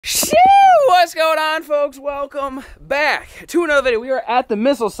What's going on, folks? Welcome back to another video. We are at the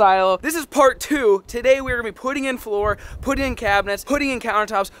missile silo. This is part 2. Today we're gonna be putting in floor, putting in cabinets, putting in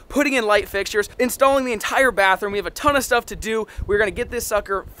countertops, putting in light fixtures, installing the entire bathroom. We have a ton of stuff to do. We're gonna get this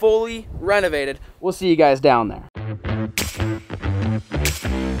sucker fully renovated. We'll see you guys down there.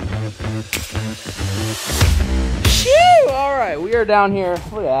 All right, we are down here.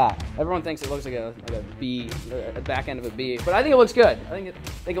 Look at that. Everyone thinks it looks like a B, a back end of a B, but I think it looks good. I think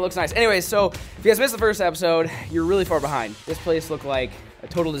it looks nice. Anyways, so if you guys missed the first episode, you're really far behind. This place looked like a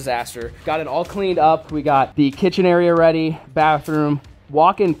total disaster. Got it all cleaned up. We got the kitchen area ready, bathroom,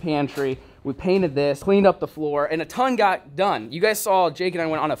 walk-in pantry. We painted this, cleaned up the floor, and a ton got done. You guys saw Jake and I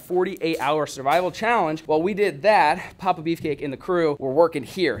went on a 48-hour survival challenge. While we did that, Papa Beefcake and the crew were working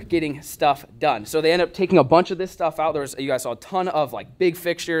here, getting stuff done. So they ended up taking a bunch of this stuff out. You guys saw a ton of like big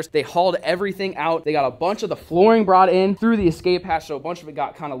fixtures. They hauled everything out. They got a bunch of the flooring brought in through the escape hatch, so a bunch of it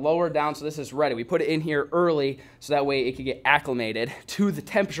got kind of lowered down, so this is ready. We put it in here early, so that way it could get acclimated to the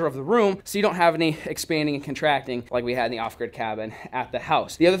temperature of the room, so you don't have any expanding and contracting like we had in the off-grid cabin at the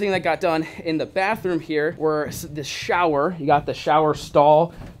house. The other thing that got done in the bathroom here were the shower. You got the shower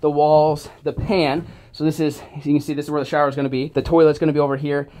stall, the walls, the pan. So this is, you can see this is where the shower is going to be. The toilet's going to be over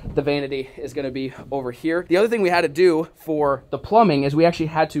here. The vanity is going to be over here. The other thing we had to do for the plumbing is we actually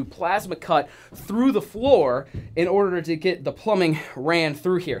had to plasma cut through the floor in order to get the plumbing ran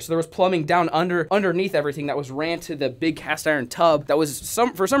through here. So there was plumbing down underneath everything that was ran to the big cast iron tub that was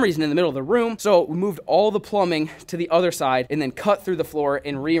for some reason in the middle of the room. So we moved all the plumbing to the other side and then cut through the floor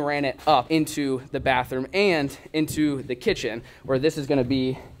and re-ran it up into the bathroom and into the kitchen, where this is going to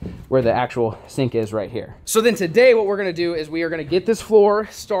be where the actual sink is right here. So then today what we're gonna do is we are gonna get this floor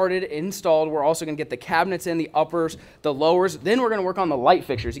started, installed. We're also gonna get the cabinets in, the uppers, the lowers. Then we're gonna work on the light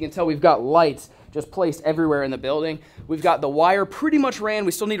fixtures. You can tell we've got lights just placed everywhere in the building. We've got the wire pretty much ran.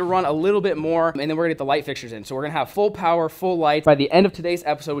 We still need to run a little bit more, and then we're gonna get the light fixtures in. So we're gonna have full power, full light. By the end of today's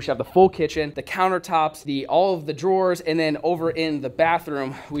episode, we should have the full kitchen, the countertops, all of the drawers, and then over in the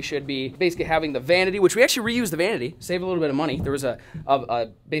bathroom, we should be basically having the vanity, which we actually reused the vanity, save a little bit of money. There was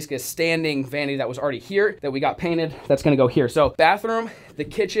basically a standing vanity that was already here that we got painted. That's gonna go here. So bathroom, the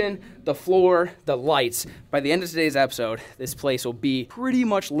kitchen, the floor, the lights. By the end of today's episode, this place will be pretty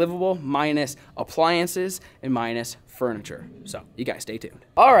much livable, minus appliances and minus furniture. So you guys stay tuned.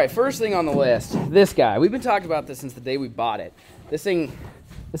 All right, first thing on the list, this guy. We've been talking about this since the day we bought it. This thing's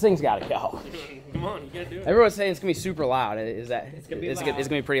gotta go. Come on, you gotta do it. Everyone's saying it's gonna be super loud. Is that? It's gonna be loud. It's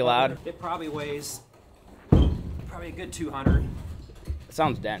gonna be pretty loud. It probably weighs a good 200. It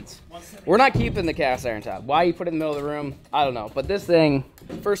sounds dense. We're not keeping the cast iron top. Why you put it in the middle of the room, I don't know. But this thing,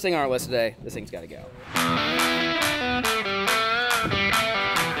 first thing on our list today, this thing's gotta go. I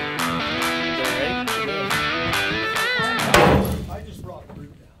just brought the roof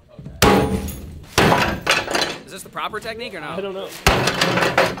down. Okay. Is this the proper technique or no? I don't know.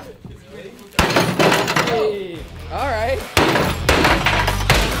 Hey. All right.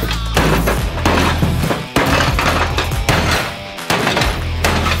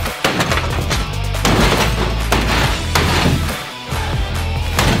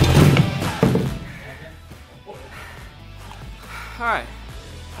 All right,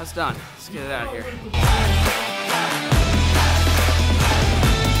 that's done. Let's get it out of here.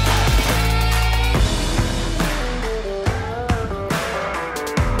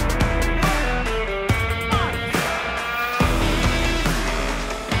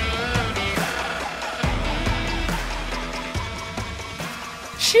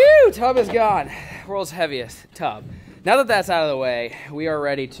 Shoo, tub is gone. World's heaviest tub. Now that that's out of the way, we are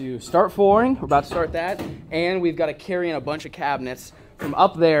ready to start flooring. We're about to start that, and we've got to carry in a bunch of cabinets from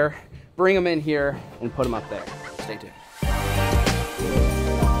up there, bring them in here, and put them up there. Stay tuned.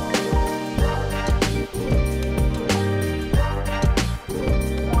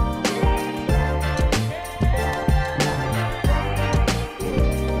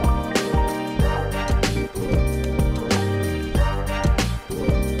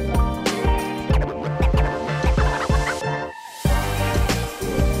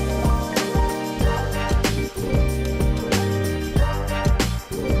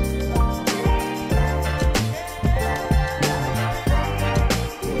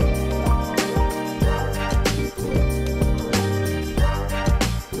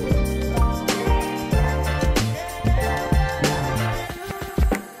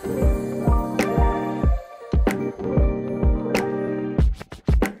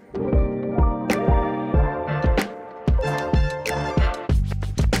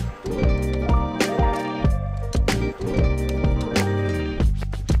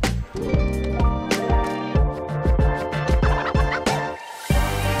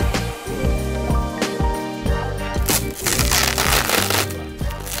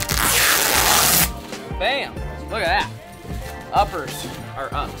 Uppers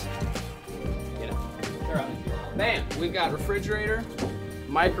are ups. You know, they're up. Bam, we've got refrigerator,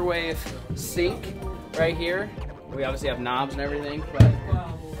 microwave, sink right here. We obviously have knobs and everything, but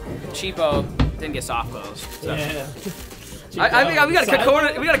cheapo didn't get soft close. So. Yeah. I think we gotta cut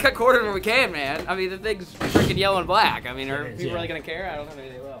corners. We gotta cut corners when we can, man. I mean, the thing's freaking yellow and black. I mean, are people really gonna care? I don't know.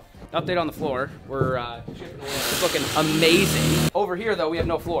 Maybe they will. Update on the floor. We're chipping away. It's looking amazing. Over here, though, we have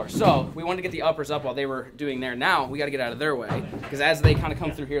no floor. So we wanted to get the uppers up while they were doing there. Now we gotta get out of their way because as they kind of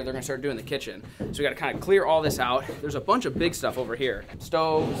come through here, they're gonna start doing the kitchen. So we gotta kind of clear all this out. There's a bunch of big stuff over here.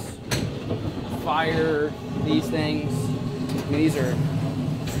 Stoves, fire, these things. I mean, these are.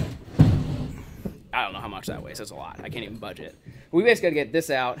 I don't know how much that weighs. That's a lot. I can't even budget. We basically gotta get this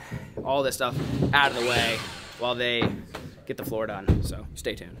out, all this stuff out of the way while they get the floor done. So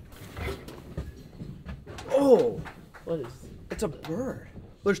stay tuned. Oh, What is? it's a bird.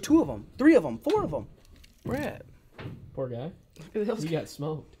 There's 2 of them, 3 of them, 4 of them. Where at? Poor guy. Look at those. You got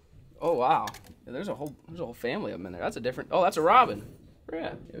smoked. Oh wow. Yeah, there's a whole family of them in there. That's a different. Oh, that's a robin. Where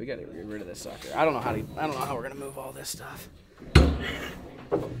at? Yeah, we gotta get rid of this sucker. I don't know how we're gonna move all this stuff.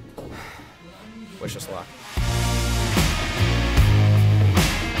 Wish us luck.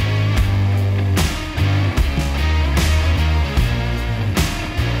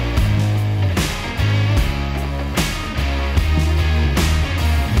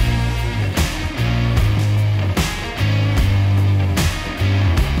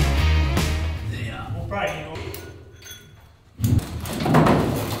 We'll probably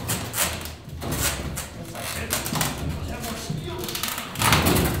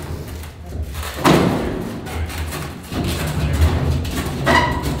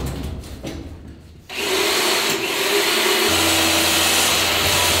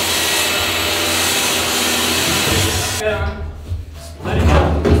Let it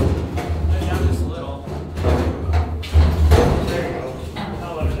down. Let it down just a little. There you go.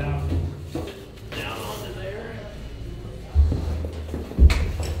 I'll let it down. Down onto there.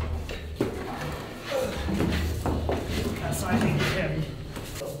 That side ain't heavy.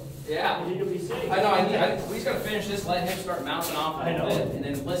 Yeah. You need to be safe. I know. We just gotta finish this. Let him start mounting off a I know. little bit, and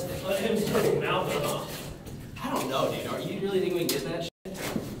then list it. Let him start mouthing off. I don't know, dude. Are you really think we can get that shit?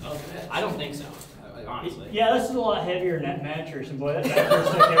 Okay. I don't think so. Honestly. Yeah, this is a lot heavier than that mattress, and boy, that mattress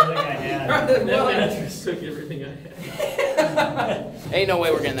took everything I had. That mattress took everything I had. Ain't no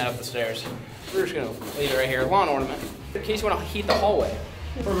way we're getting that up the stairs. We're just gonna leave it right here. Lawn ornament. In case you want to heat the hallway.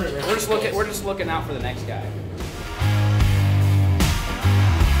 We're just looking out for the next guy.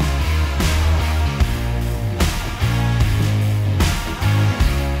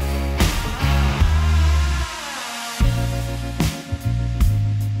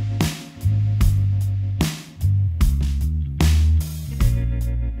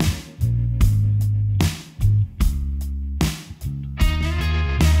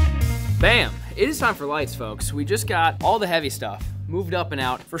 Bam! It is time for lights, folks. We just got all the heavy stuff moved up and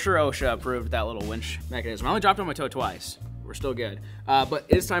out. For sure OSHA approved that little winch mechanism. I only dropped on my toe twice. We're still good. But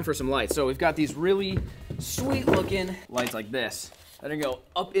it is time for some lights. So we've got these really sweet looking lights like this that are gonna go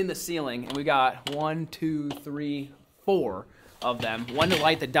up in the ceiling. And we got 1, 2, 3, 4 of them. One to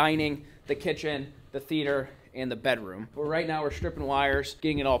light the dining, the kitchen, the theater, and the bedroom. But right now we're stripping wires,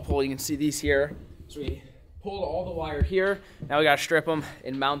 getting it all pulled. You can see these here. So we pulled all the wire here. Now we gotta strip them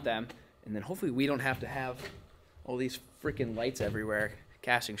and mount them. And then hopefully we don't have to have all these freaking lights everywhere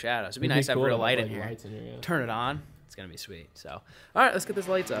casting shadows. It'd be nice to have real light in here. Turn it on. It's gonna be sweet. So, all right, let's get these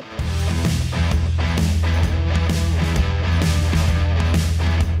lights up.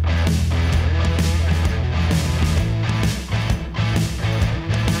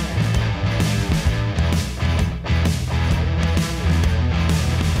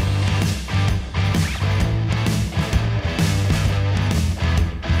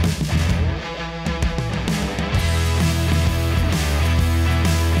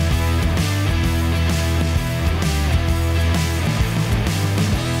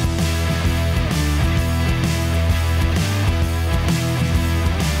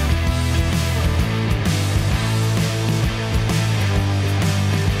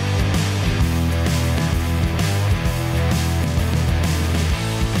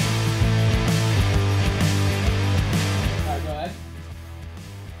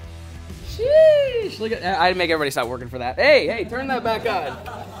 Look at I make everybody stop working for that. Hey, turn that back on.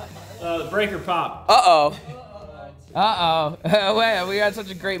 The breaker pop. Uh-oh. Uh-oh. Wait, we got such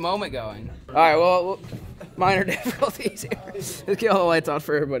a great moment going. All right, well minor difficulties here. Let's get all the lights on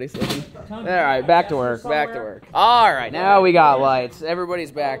for everybody. All right, back to work, All right, now we got lights.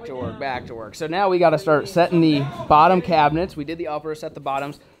 Everybody's back to work. So now we got to start setting the bottom cabinets. We did the upper, set the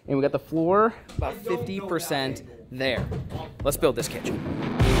bottoms, and we got the floor about 50% there. Let's build this kitchen.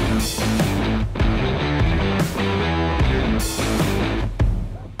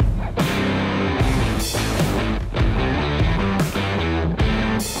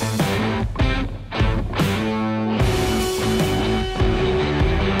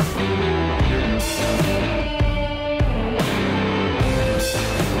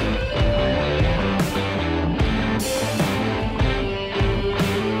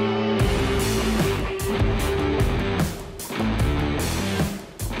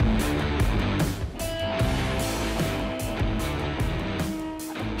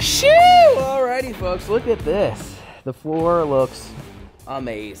 Shoo! Alrighty, folks, look at this. The floor looks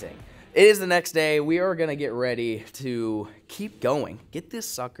amazing. It is the next day. We are gonna get ready to keep going. Get this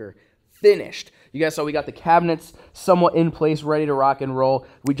sucker finished. You guys saw we got the cabinets somewhat in place, ready to rock and roll.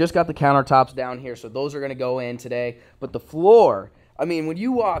 We just got the countertops down here, so those are gonna go in today. But the floor, I mean, when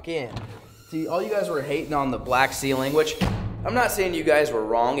you walk in, see, all you guys were hating on the black ceiling, which I'm not saying you guys were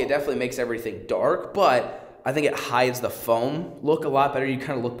wrong. It definitely makes everything dark, but I think it hides the foam look a lot better. You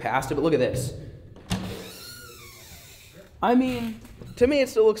kind of look past it, but look at this. I mean, to me, it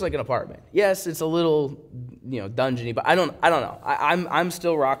still looks like an apartment. Yes, it's a little, dungeony, but I don't know. I'm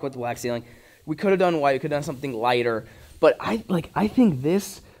still rocking with the black ceiling. We could have done white. We could have done something lighter, but I think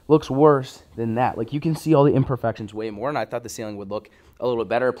this looks worse than that. Like, you can see all the imperfections way more, and I thought the ceiling would look a little bit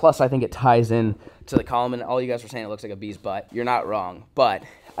better. Plus, I think it ties in to the column, and all you guys were saying it looks like a bee's butt. You're not wrong, but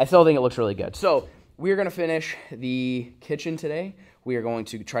I still think it looks really good. So we're going to finish the kitchen today. We are going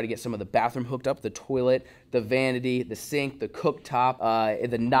to try to get some of the bathroom hooked up, the toilet, the vanity, the sink, the cooktop,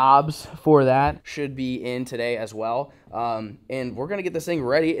 the knobs for that should be in today as well. And we're going to get this thing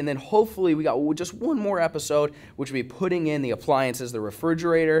ready, and then hopefully we got just one more episode, which will be putting in the appliances, the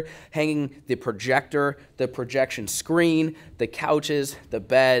refrigerator, hanging the projector, the projection screen, the couches, the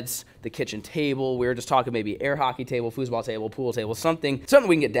beds, the kitchen table. We were just talking maybe air hockey table, foosball table, pool table, something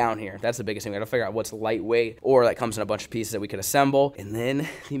we can get down here. That's the biggest thing. We got to figure out what's lightweight or that comes in a bunch of pieces that we could assemble, and then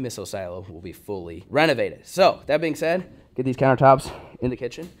the missile silo will be fully renovated. So that being said, get these countertops in the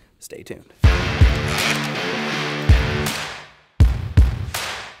kitchen. Stay tuned.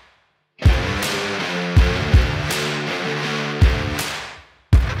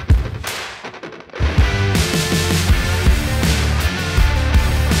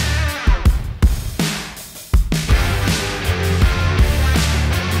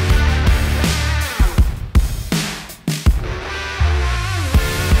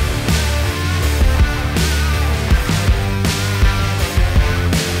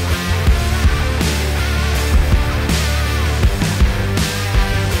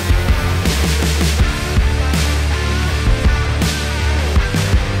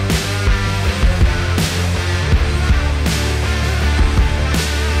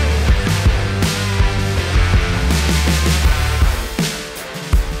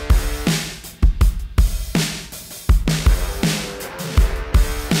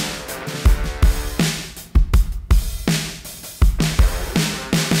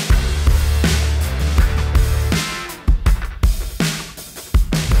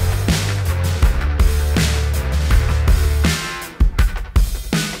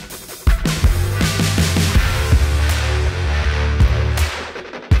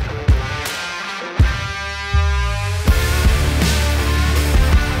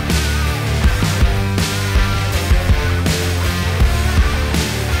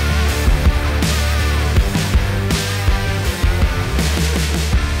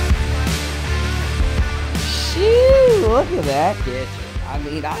 Look at that kitchen. I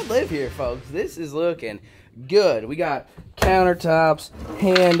mean, I live here, folks. This is looking good. We got countertops,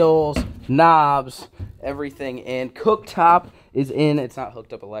 handles, knobs, everything in. Cooktop is in. It's not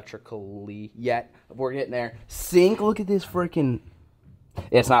hooked up electrically yet. We're getting there. Sink, look at this freaking...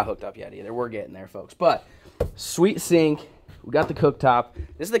 It's not hooked up yet either. We're getting there, folks. But sweet sink. We got the cooktop.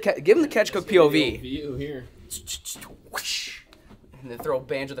 This is the... Give him the catch cook POV. View here. And then throw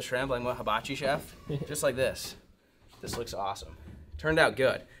Banjo the Shrimp like a hibachi chef. Just like this. This looks awesome. Turned out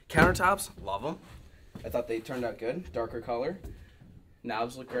good. Countertops, love them. I thought they turned out good. Darker color.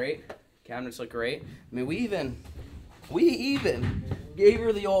 Knobs look great. Cabinets look great. I mean, we even gave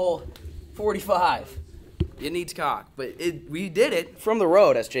her the old 45. It needs cock, but we did it from the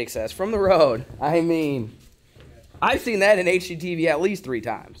road, as Jake says, from the road. I mean, I've seen that in HGTV at least 3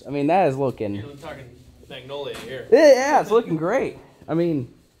 times. I mean, that is looking... You're talking Magnolia here. Yeah, it's looking great. I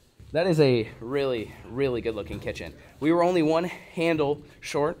mean, that is a really, really good-looking kitchen. We were only one handle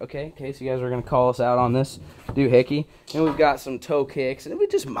short, okay, in case you guys are going to call us out on this doohickey. And we've got some toe kicks, and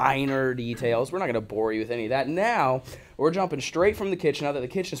just minor details. We're not going to bore you with any of that. Now, we're jumping straight from the kitchen, now that the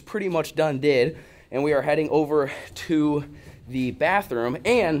kitchen is pretty much done did, and we are heading over to the bathroom,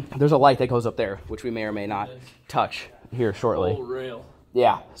 and there's a light that goes up there, which we may or may not touch here shortly. Oh, real.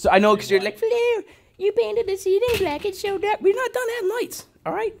 Yeah. So I know, because you're like, Flair, you painted the ceiling black, it's so dark. We're not done adding lights,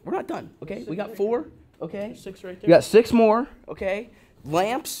 all right? We're not done, okay? We got 4, okay? 6 right there. We got 6 more, okay?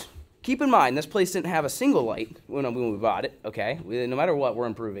 Lamps. Keep in mind, this place didn't have a single light when we bought it, okay? No matter what, we're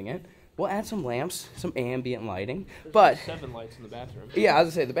improving it. We'll add some lamps, some ambient lighting. But 7 lights in the bathroom. Yeah, as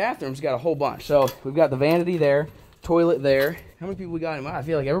I say, the bathroom's got a whole bunch. So we've got the vanity there, toilet there. How many people we got in? I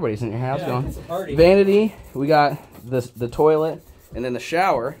feel like everybody's in your house going. It's a party. Vanity, we got the toilet, and then the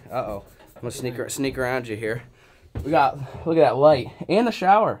shower. Uh-oh. I'm going to sneak around you here. We got, look at that light, and the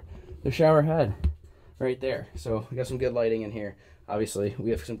shower head right there. So we got some good lighting in here. Obviously,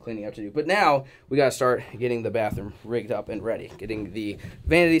 we have some cleaning up to do. But now, we got to start getting the bathroom rigged up and ready. Getting the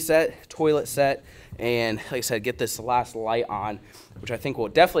vanity set, toilet set, and like I said, get this last light on, which I think will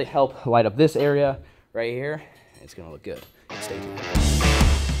definitely help light up this area right here. It's going to look good. Stay tuned.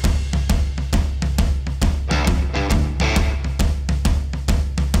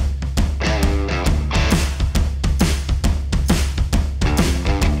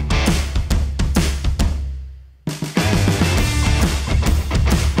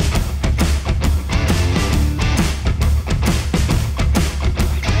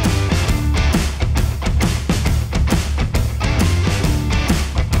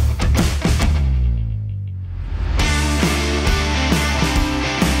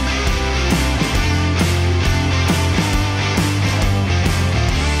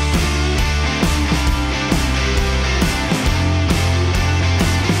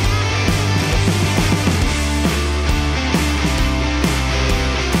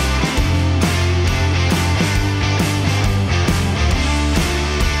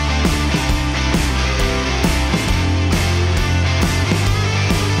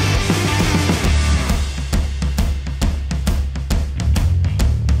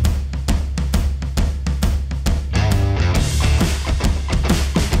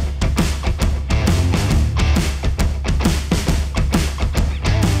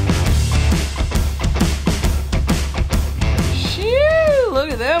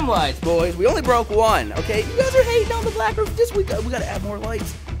 Lights, boys. We only broke 1, okay? You guys are hating on the black roof. We got to add more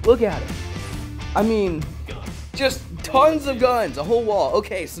lights. Look at it. I mean, just tons of guns, a whole wall.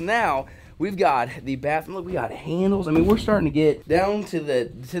 Okay, so now we've got the bathroom. Look, we got handles. I mean, we're starting to get down to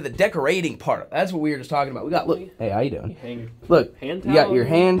the decorating part. That's what we were just talking about. We got, look. Hey, how you doing? Look, you got your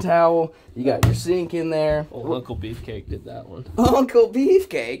hand towel. You got your sink in there. Oh, Uncle Beefcake did that one. Uncle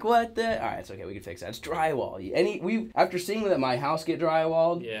Beefcake? What the? All right, it's okay. We can fix that. It's drywall. After seeing that my house get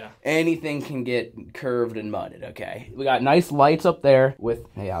drywalled, yeah, anything can get curved and mudded, okay? We got nice lights up there with,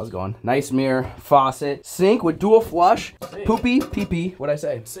 hey, how's it going? Nice mirror, faucet, sink with dual flush, poopy, pee-pee. What'd I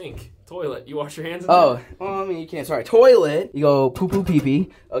say? Sink. Toilet. You wash your hands in there? there? Well, I mean, you can't. Sorry. Toilet. You go poo-poo,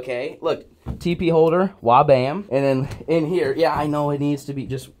 pee-pee. Okay, look. TP holder, wah-bam. And then in here, yeah, I know it needs to be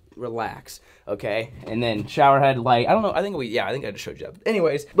just relax, okay? And then shower head light. I don't know. I think I just showed you that. But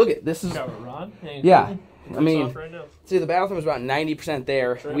anyways, look at this is. Shower rod? Yeah. I mean, right now. see, the bathroom is about 90%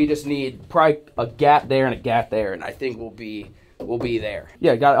 there. We just need probably a gap there and a gap there, and I think we'll be there.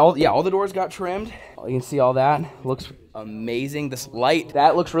 Yeah, all the doors got trimmed. You can see all that. Looks amazing. This light,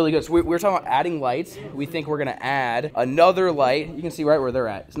 that looks really good. So we're talking about adding lights. We think we're gonna add another light. You can see right where they're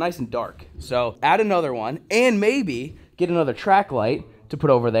at. It's nice and dark. So add another one, and maybe get another track light to put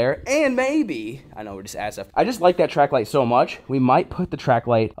over there, and maybe, I know we're just adding stuff. I just like that track light so much, we might put the track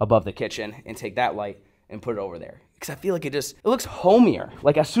light above the kitchen and take that light and put it over there. Because I feel like it looks homier.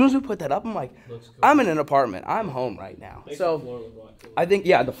 Like, as soon as we put that up, I'm like, cool. I'm in an apartment. I'm home right now. So, I think,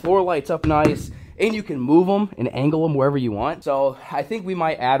 yeah, the floor lights up nice, and you can move them and angle them wherever you want. So, I think we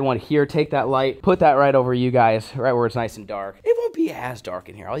might add one here, take that light, put that right over you guys, right where it's nice and dark. It won't be as dark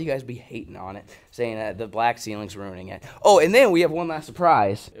in here. All you guys be hating on it, saying that the black ceiling's ruining it. Oh, and then we have one last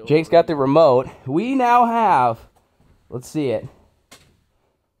surprise. Jake's got the remote. We now have, let's see it.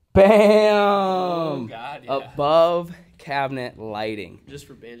 Bam! Oh, God, yeah. Above cabinet lighting. Just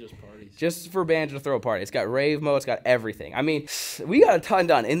for Banjo's parties. Just for Banjo to throw a party. It's got rave mode. It's got everything. I mean, we got a ton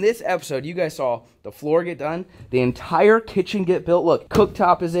done. In this episode, you guys saw the floor get done. The entire kitchen get built. Look,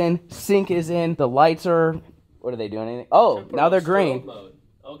 cooktop is in. Sink is in. The lights are... What are they doing? Anything? Oh, now they're green. Mode.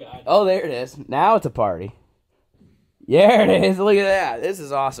 Oh, God. Oh, there it is. Now it's a party. There it is. Look at that. This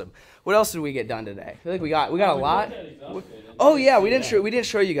is awesome. What else did we get done today? I feel like we got a lot. Oh yeah, we didn't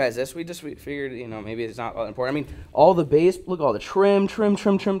show you guys this. We figured, you know, maybe it's not all important. I mean, all the base, look at all the trim.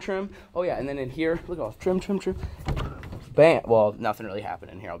 Oh yeah, and then in here, look at all the trim. Bam. Well, nothing really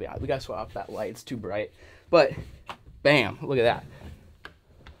happened in here. I'll be honest. We gotta swap that light. It's too bright. But bam, look at that.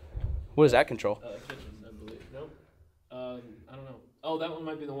 What does that control? Kitchen, I believe. Nope. I don't know. Oh, that one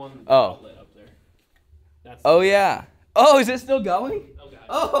might be the one outlet up there. That's Yeah. Oh, is it still going? Oh, God.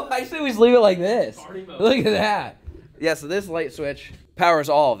 Oh, I should always leave it like this. Party mode. Look at that. Yeah, so this light switch powers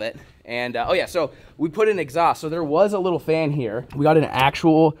all of it. And, so we put in exhaust. So there was a little fan here. We got an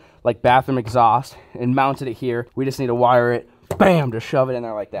actual, like, bathroom exhaust and mounted it here. We just need to wire it. Bam, just shove it in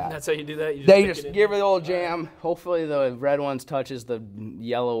there like that. That's how you do that? You just give it the old jam. Hopefully the red ones touches the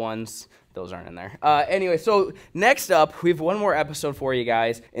yellow ones. Those aren't in there. Anyway, so next up, we have one more episode for you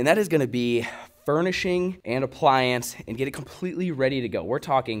guys, and that is going to be furnishing and appliance and get it completely ready to go. We're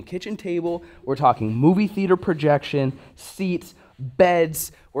talking kitchen table. We're talking movie theater projection, seats,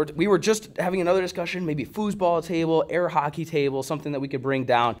 beds. We were just having another discussion, maybe foosball table, air hockey table, something that we could bring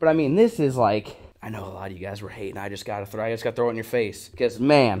down. But I mean, this is like, I know a lot of you guys were hating. I just got to throw it in your face. Because,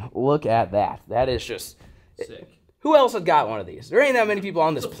 man, look at that. That is just sick. Who else has got one of these? There ain't that many people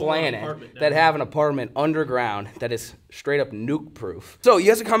on this planet that have an apartment underground that is straight up nuke proof. So you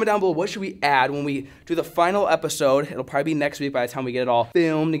guys can comment down below, what should we add when we do the final episode? It'll probably be next week by the time we get it all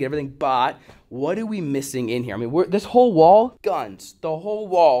filmed and get everything bought. What are we missing in here? I mean, this whole wall, guns. The whole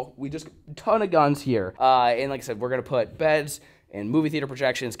wall, we just, a ton of guns here. And like I said, we're going to put beds and movie theater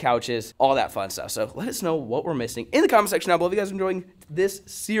projections, couches, all that fun stuff. So let us know what we're missing in the comment section down below. If you guys are enjoying this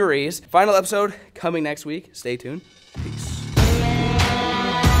series, final episode coming next week. Stay tuned. Peace.